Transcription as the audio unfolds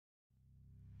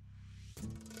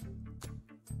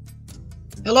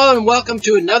Hello and welcome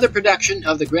to another production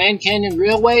of the Grand Canyon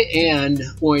Railway and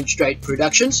Orange Stripe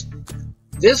Productions.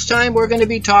 This time we're going to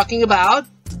be talking about,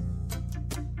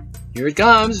 here it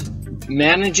comes,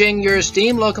 managing your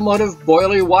steam locomotive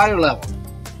boiler water level.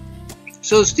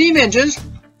 So steam engines,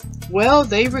 well,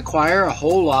 they require a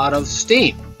whole lot of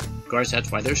steam. Of course,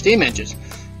 that's why they're steam engines,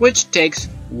 which takes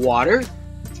water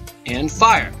and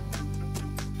fire.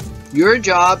 Your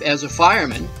job as a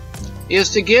fireman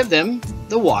is to give them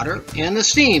the water and the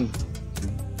steam.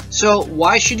 So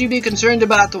why should you be concerned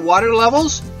about the water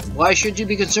levels? Why should you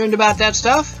be concerned about that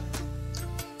stuff?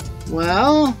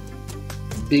 Well,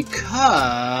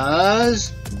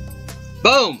 because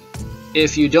boom,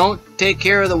 if you don't take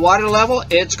care of the water level,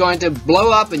 it's going to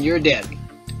blow up and you're dead.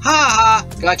 Ha ha,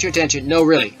 got your attention. No,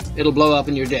 really, it'll blow up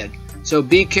and you're dead. So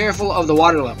be careful of the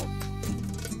water level.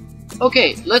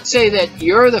 Okay, let's say that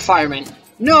you're the fireman.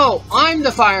 No, I'm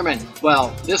the fireman.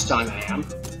 Well, this time I am.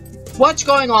 What's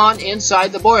going on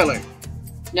inside the boiler?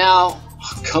 Now,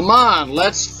 come on,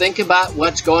 let's think about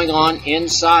what's going on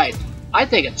inside. I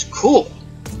think it's cool.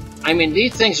 I mean,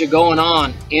 these things are going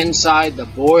on inside the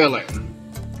boiler.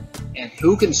 And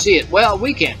who can see it? Well,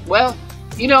 we can. Well,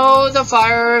 you know, the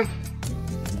fire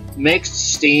makes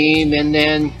steam, and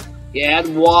then you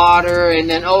add water, and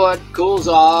then, oh, it cools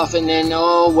off, and then,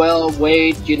 oh, well,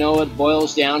 wait, you know, it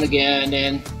boils down again,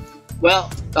 and, well,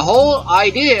 the whole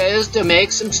idea is to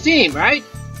make some steam, right?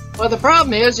 Well, the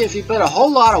problem is, if you put a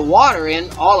whole lot of water in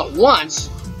all at once,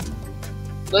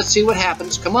 let's see what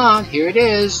happens. Come on, here it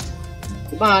is.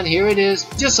 Come on, here it is.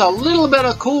 Just a little bit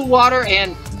of cool water,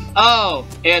 and, oh,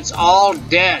 it's all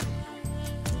dead.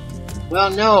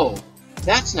 Well, no,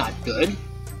 that's not good.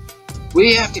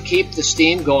 We have to keep the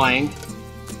steam going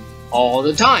all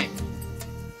the time.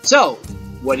 So,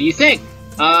 what do you think?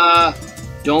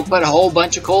 Don't put a whole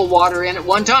bunch of cold water in at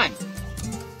one time.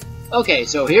 Okay,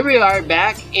 so here we are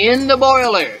back in the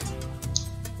boiler.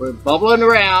 We're bubbling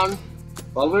around.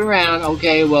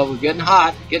 Okay, well, we're getting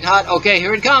hot. Okay,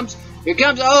 here it comes. Here it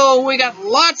comes. Oh, we got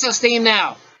lots of steam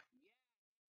now.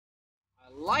 I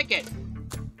like it.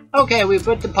 Okay, we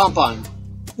put the pump on.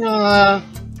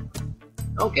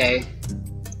 Okay.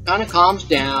 Kind of calms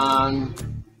down.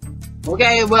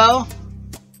 Okay, well,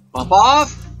 pump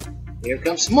off. Here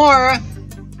comes some more.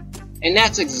 And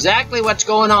that's exactly what's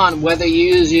going on, whether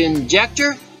you use the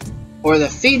injector or the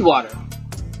feed water.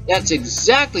 That's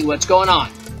exactly what's going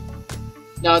on.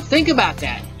 Now think about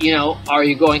that. You know, are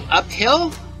you going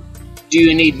uphill? Do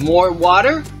you need more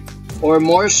water or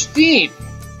more steam?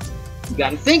 You got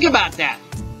to think about that,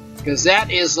 because that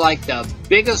is like the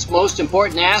biggest, most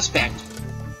important aspect.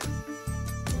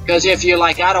 Because if you're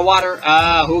like out of water,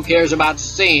 who cares about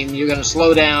steam? You're going to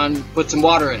slow down, put some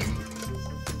water in.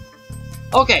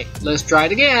 Okay, let's try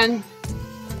it again.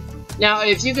 Now,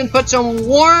 if you can put some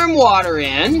warm water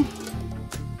in,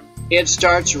 it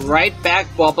starts right back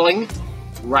bubbling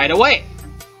right away.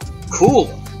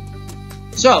 Cool.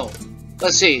 So,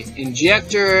 let's see.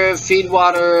 Injector, feed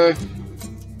water,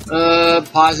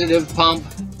 positive pump.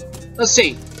 Let's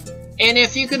see. And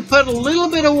if you can put a little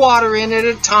bit of water in at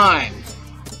a time,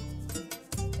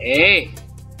 hey,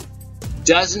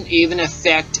 doesn't even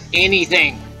affect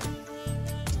anything.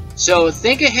 So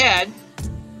think ahead,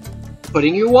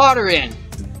 putting your water in,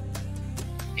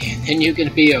 and then you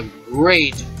can be a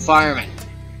great fireman.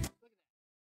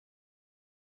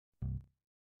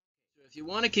 If you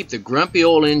want to keep the grumpy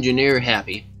old engineer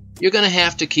happy, you're going to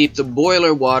have to keep the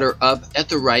boiler water up at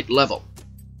the right level.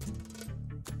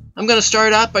 I'm going to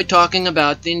start out by talking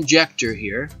about the injector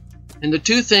here. And the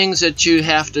two things that you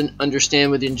have to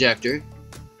understand with the injector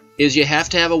is you have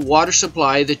to have a water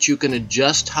supply that you can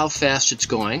adjust how fast it's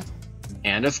going,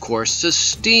 and of course the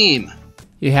steam.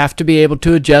 You have to be able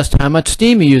to adjust how much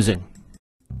steam you're using.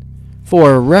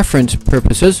 For reference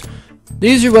purposes,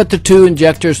 these are what the two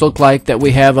injectors look like that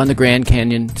we have on the Grand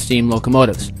Canyon steam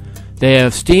locomotives. They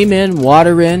have steam in,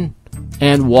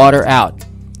 and water out.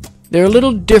 They're a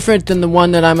little different than the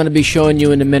one that I'm going to be showing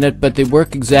you in a minute, but they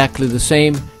work exactly the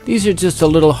same. These are just a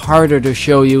little harder to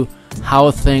show you how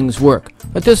things work.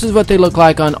 But this is what they look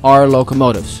like on our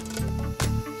locomotives.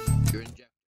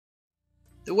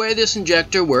 The way this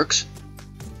injector works,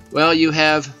 well, you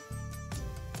have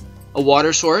a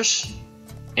water source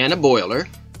and a boiler.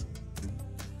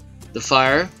 The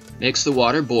fire makes the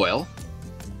water boil,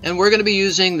 and we're going to be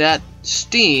using that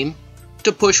steam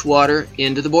to push water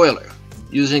into the boiler,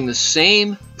 using the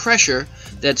same pressure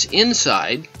that's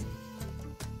inside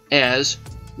as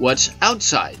what's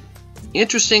outside.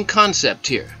 Interesting concept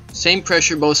here. Same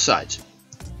pressure both sides.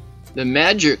 The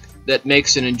magic that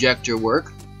makes an injector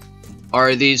work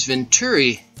are these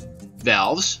Venturi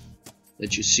valves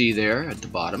that you see there at the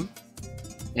bottom.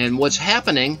 And what's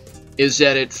happening is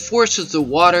that it forces the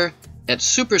water at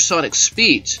supersonic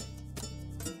speeds.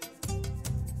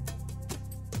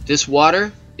 This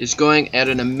water is going at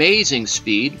an amazing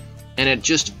speed, and it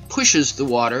just pushes the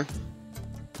water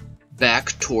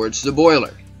back towards the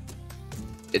boiler.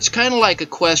 It's kind of like a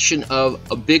question of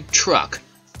a big truck.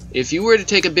 If you were to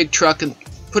take a big truck and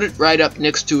put it right up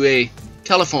next to a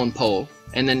telephone pole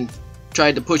and then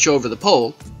tried to push over the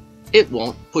pole, it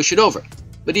won't push it over.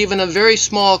 But even a very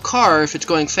small car, if it's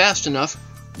going fast enough,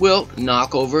 will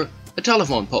knock over a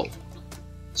telephone pole.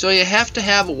 So you have to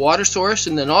have a water source,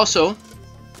 and then also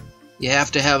you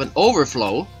have to have an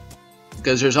overflow,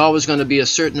 because there's always going to be a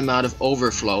certain amount of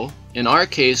overflow. In our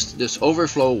case, this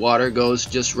overflow water goes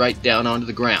just right down onto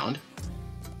the ground.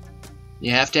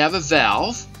 You have to have a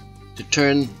valve to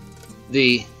turn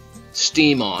the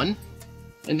steam on,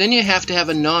 and then you have to have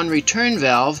a non-return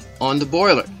valve on the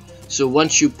boiler. So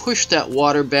once you push that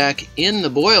water back in the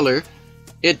boiler,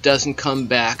 it doesn't come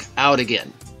back out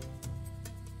again.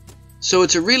 So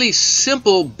it's a really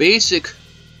simple, basic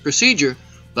procedure,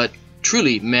 but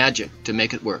truly magic to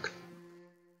make it work.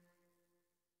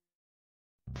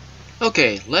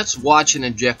 Okay, let's watch an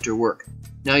injector work.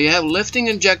 Now you have lifting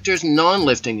injectors and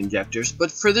non-lifting injectors,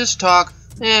 but for this talk,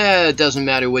 it doesn't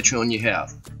matter which one you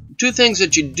have. Two things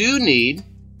that you do need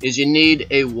is you need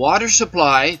a water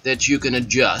supply that you can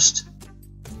adjust,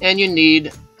 and you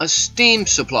need a steam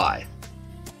supply.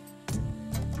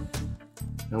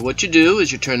 Now what you do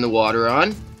is you turn the water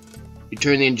on, you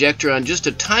turn the injector on just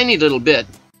a tiny little bit,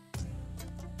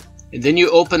 and then you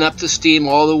open up the steam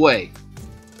all the way.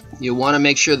 You want to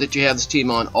make sure that you have the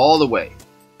steam on all the way.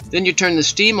 Then you turn the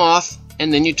steam off,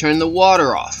 and then you turn the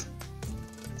water off.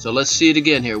 So let's see it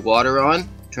again here. Water on,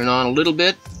 turn on a little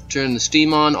bit, turn the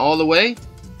steam on all the way,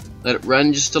 let it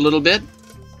run just a little bit,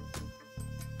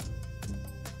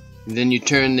 and then you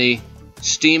turn the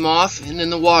steam off and then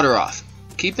the water off.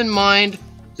 Keep in mind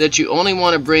that you only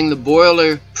want to bring the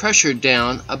boiler pressure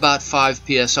down about 5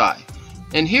 psi.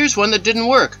 And here's one that didn't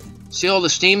work. See all the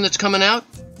steam that's coming out?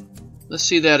 Let's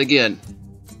see that again.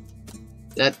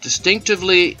 That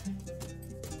distinctively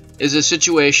is a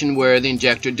situation where the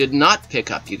injector did not pick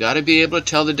up. You got to be able to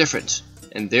tell the difference.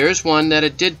 And there's one that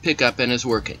it did pick up and is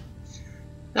working.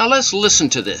 Now let's listen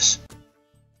to this.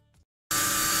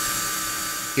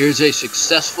 Here's a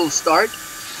successful start.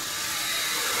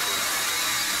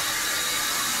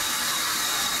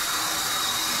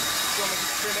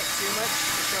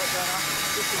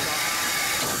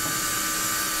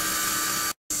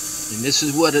 And this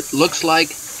is what it looks like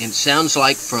and sounds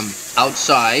like from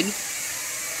outside.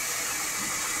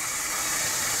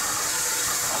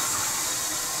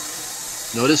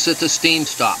 Notice that the steam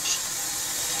stops.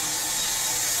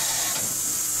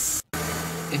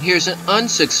 And here's an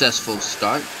unsuccessful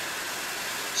start.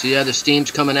 See how the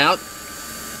steam's coming out?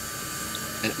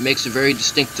 And it makes a very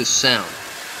distinctive sound.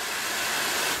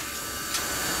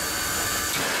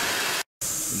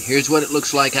 And here's what it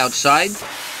looks like outside.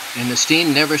 And the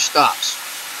steam never stops.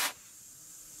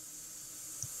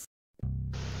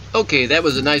 Okay, that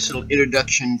was a nice little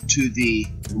introduction to the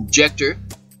injector.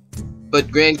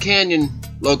 But Grand Canyon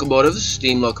locomotives,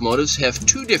 steam locomotives, have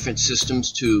two different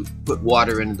systems to put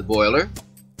water into the boiler.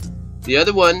 The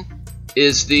other one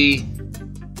is the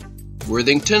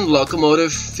Worthington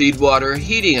Locomotive Feedwater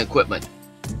Heating Equipment.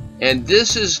 And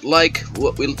this is like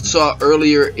what we saw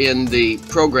earlier in the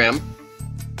program,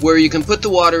 where you can put the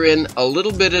water in a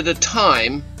little bit at a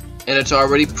time and it's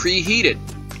already preheated.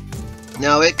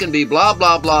 Now it can be blah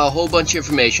blah blah, a whole bunch of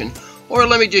information, or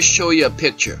let me just show you a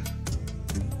picture.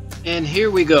 And here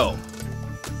we go.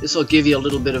 This will give you a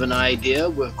little bit of an idea.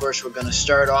 Of course, we're going to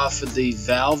start off with the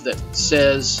valve that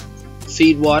says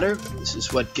feed water. This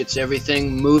is what gets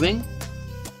everything moving.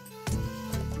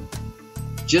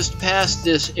 Just past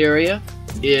this area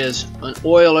is an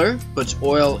oiler, puts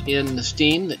oil in the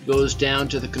steam that goes down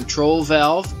to the control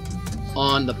valve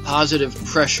on the positive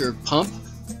pressure pump.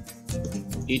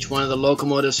 Each one of the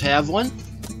locomotives have one.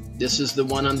 This is the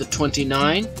one on the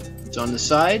 29, it's on the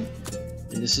side,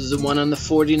 and this is the one on the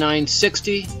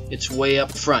 4960, it's way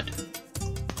up front.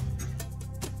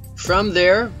 From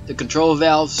there, the control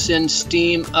valve sends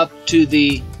steam up to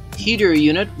the heater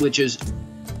unit, which is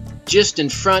just in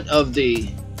front of the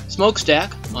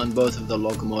smokestack on both of the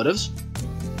locomotives.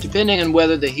 Depending on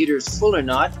whether the heater is full or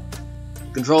not,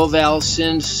 the control valve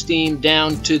sends steam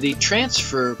down to the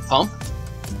transfer pump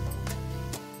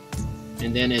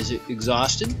and then is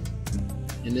exhausted.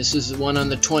 And this is the one on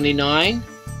the 29.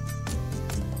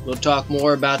 We'll talk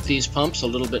more about these pumps a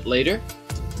little bit later.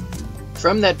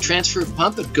 From that transfer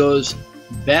pump, it goes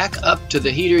back up to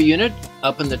the heater unit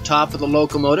up in the top of the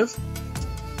locomotive.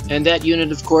 And that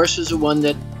unit, of course, is the one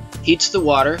that heats the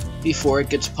water before it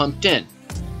gets pumped in.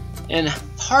 And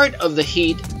part of the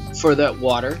heat for that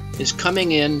water is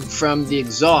coming in from the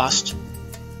exhaust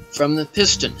from the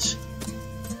pistons.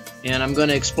 And I'm going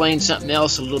to explain something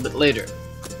else a little bit later.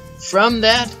 From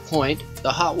that point,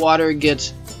 the hot water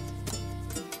gets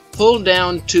pulled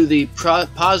down to the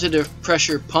positive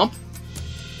pressure pump,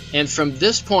 and from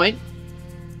this point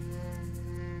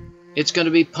it's going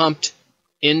to be pumped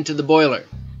into the boiler.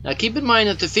 Now keep in mind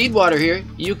that the feed water here,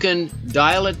 you can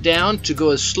dial it down to go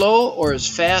as slow or as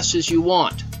fast as you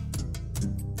want.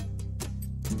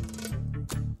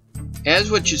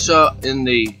 As what you saw in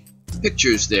the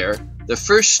pictures there, the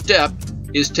first step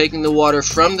is taking the water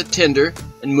from the tender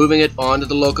and moving it onto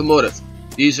the locomotive.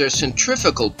 These are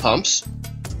centrifugal pumps,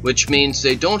 which means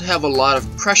they don't have a lot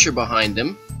of pressure behind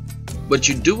them. What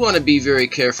you do want to be very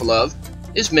careful of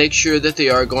is make sure that they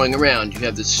are going around. You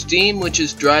have the steam which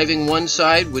is driving one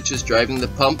side, which is driving the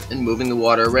pump and moving the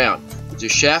water around. There's a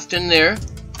shaft in there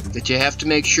that you have to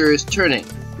make sure is turning.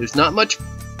 There's not much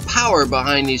power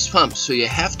behind these pumps, so you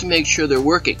have to make sure they're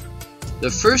working. The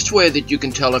first way that you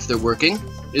can tell if they're working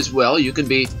is, well, you can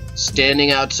be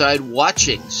standing outside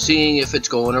watching, seeing if it's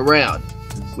going around.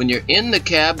 When you're in the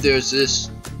cab, there's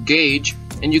this gauge,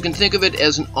 and you can think of it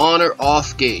as an on or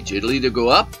off gauge. It'll either go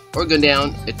up or go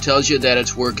down. It tells you that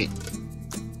it's working.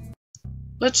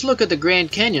 Let's look at the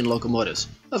Grand Canyon locomotives.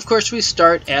 Of course, we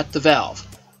start at the valve.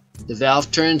 The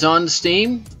valve turns on the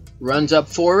steam, runs up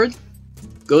forward,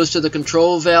 goes to the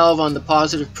control valve on the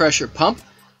positive pressure pump,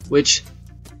 which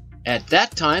at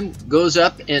that time goes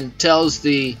up and tells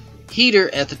the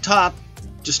heater at the top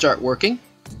to start working,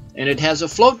 and it has a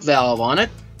float valve on it.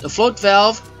 The float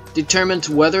valve determines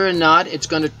whether or not it's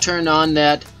going to turn on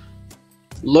that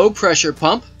low pressure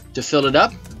pump to fill it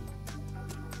up.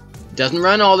 It doesn't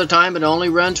run all the time, it only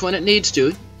runs when it needs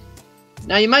to.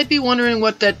 Now you might be wondering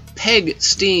what that peg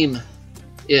steam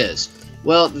is.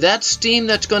 Well, that's steam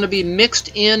that's going to be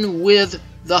mixed in with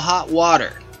the hot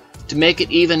water to make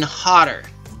it even hotter.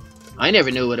 I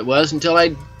never knew what it was until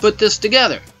I put this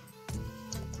together.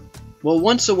 Well,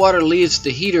 once the water leaves the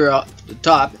heater at the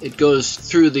top, it goes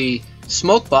through the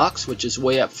smoke box, which is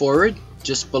way up forward,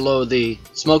 just below the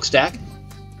smokestack.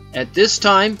 At this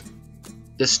time,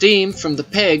 the steam from the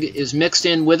peg is mixed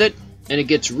in with it, and it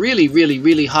gets really, really,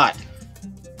 really hot.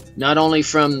 Not only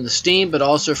from the steam, but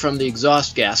also from the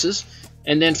exhaust gases.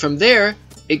 And then from there,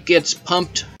 it gets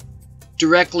pumped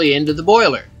directly into the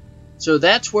boiler. So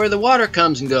that's where the water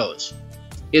comes and goes.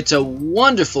 It's a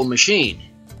wonderful machine.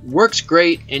 Works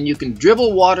great, and you can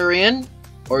dribble water in,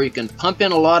 or you can pump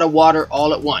in a lot of water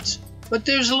all at once. But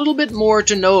there's a little bit more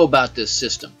to know about this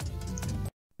system.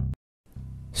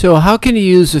 So how can you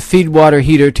use the feed water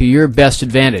heater to your best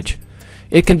advantage?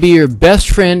 It can be your best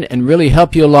friend and really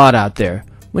help you a lot out there.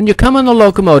 When you come on the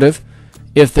locomotive,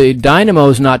 if the dynamo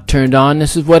is not turned on,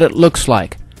 this is what it looks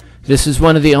like. This is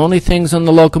one of the only things on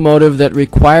the locomotive that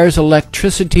requires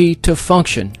electricity to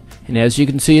function. And as you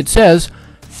can see, it says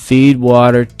feed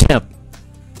water temp.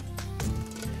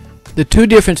 The two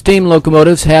different steam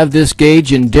locomotives have this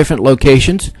gauge in different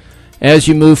locations. As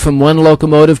you move from one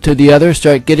locomotive to the other,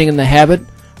 start getting in the habit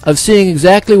of seeing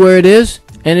exactly where it is,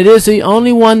 and it is the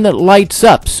only one that lights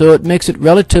up, so it makes it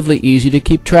relatively easy to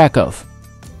keep track of.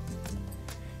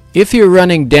 If you're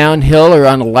running downhill or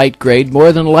on a light grade,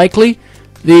 more than likely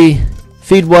the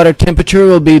feed water temperature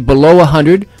will be below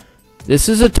 100. This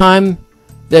is a time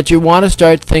that you want to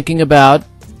start thinking about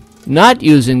not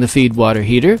using the feed water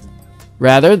heater.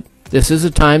 Rather, this is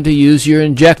a time to use your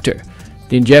injector.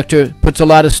 The injector puts a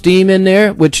lot of steam in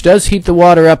there, which does heat the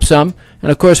water up some,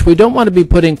 and of course we don't want to be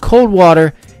putting cold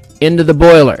water into the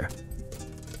boiler.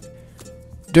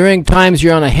 During times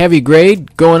you're on a heavy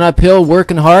grade, going uphill,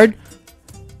 working hard,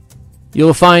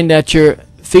 you'll find that your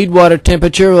feed water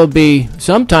temperature will be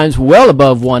sometimes well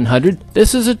above 100.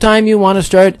 This is a time you want to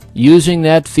start using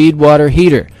that feed water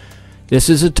heater. This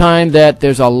is a time that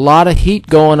there's a lot of heat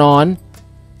going on,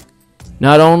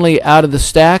 not only out of the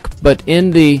stack, but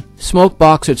in the smoke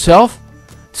box itself.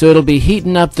 So it'll be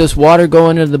heating up this water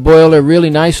going into the boiler really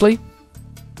nicely.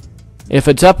 If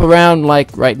it's up around,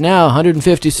 like right now,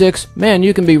 156, man,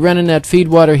 you can be running that feed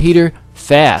water heater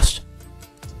fast.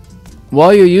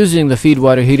 While you're using the feed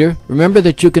water heater, remember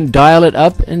that you can dial it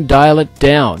up and dial it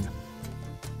down.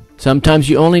 Sometimes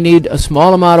you only need a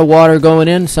small amount of water going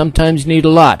in, sometimes you need a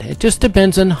lot. It just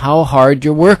depends on how hard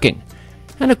you're working.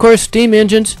 And of course, steam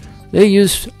engines, they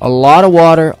use a lot of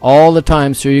water all the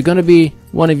time, so you're going to be,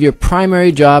 one of your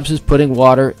primary jobs is putting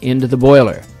water into the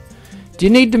boiler. Do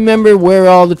you need to remember where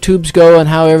all the tubes go and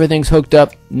how everything's hooked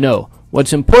up? No.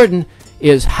 What's important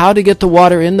is how to get the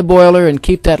water in the boiler and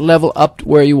keep that level up to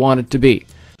where you want it to be.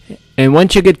 And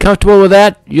once you get comfortable with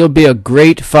that, you'll be a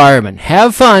great fireman.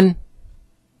 Have fun!